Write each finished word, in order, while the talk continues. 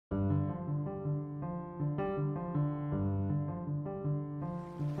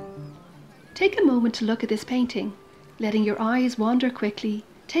Take a moment to look at this painting, letting your eyes wander quickly,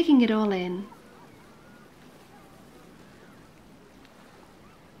 taking it all in.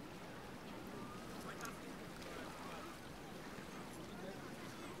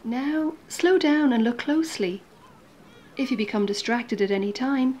 Now, slow down and look closely. If you become distracted at any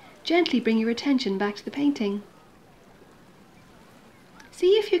time, gently bring your attention back to the painting.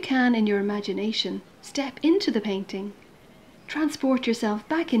 See if you can, in your imagination, step into the painting. Transport yourself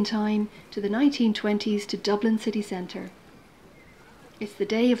back in time to the 1920s to Dublin city centre. It's the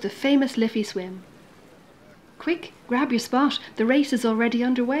day of the famous Liffey Swim. Quick, grab your spot, the race is already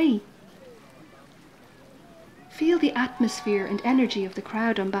underway. Feel the atmosphere and energy of the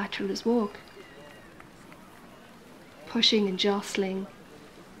crowd on Bachelor's Walk. Pushing and jostling,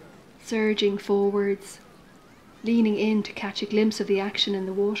 surging forwards, leaning in to catch a glimpse of the action in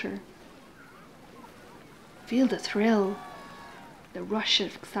the water. Feel the thrill, the rush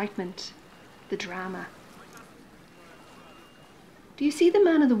of excitement, the drama. Do you see the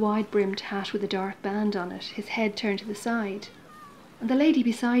man in the wide-brimmed hat with a dark band on it, his head turned to the side, and the lady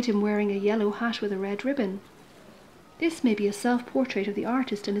beside him wearing a yellow hat with a red ribbon? This may be a self-portrait of the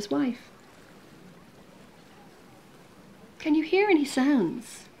artist and his wife. Can you hear any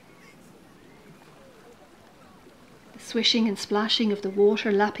sounds? The swishing and splashing of the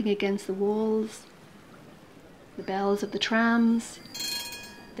water lapping against the walls, the bells of the trams,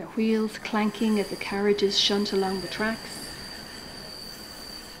 their wheels clanking as the carriages shunt along the tracks,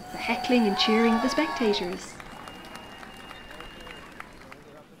 the heckling and cheering of the spectators.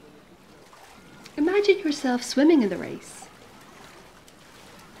 Imagine yourself swimming in the race.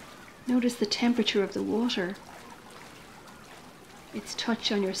 Notice the temperature of the water, its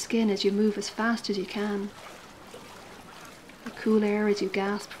touch on your skin as you move as fast as you can, the cool air as you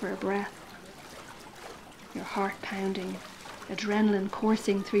gasp for a breath, your heart pounding, adrenaline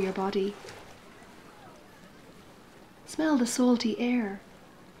coursing through your body. Smell the salty air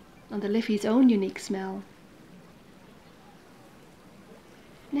and the Liffey's own unique smell.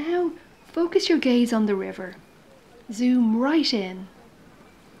 Now, focus your gaze on the river. Zoom right in.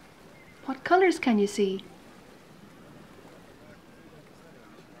 What colours can you see?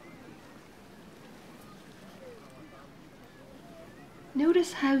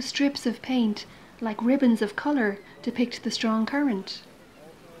 Notice how strips of paint, like ribbons of colour, depict the strong current.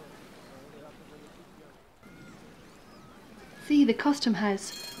 See the custom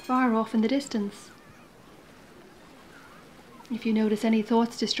house far off in the distance. If you notice any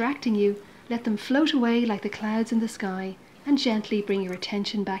thoughts distracting you, let them float away like the clouds in the sky and gently bring your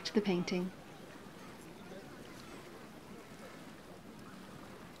attention back to the painting.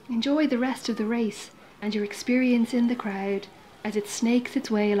 Enjoy the rest of the race and your experience in the crowd as it snakes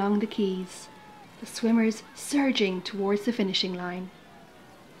its way along the quays, the swimmers surging towards the finishing line.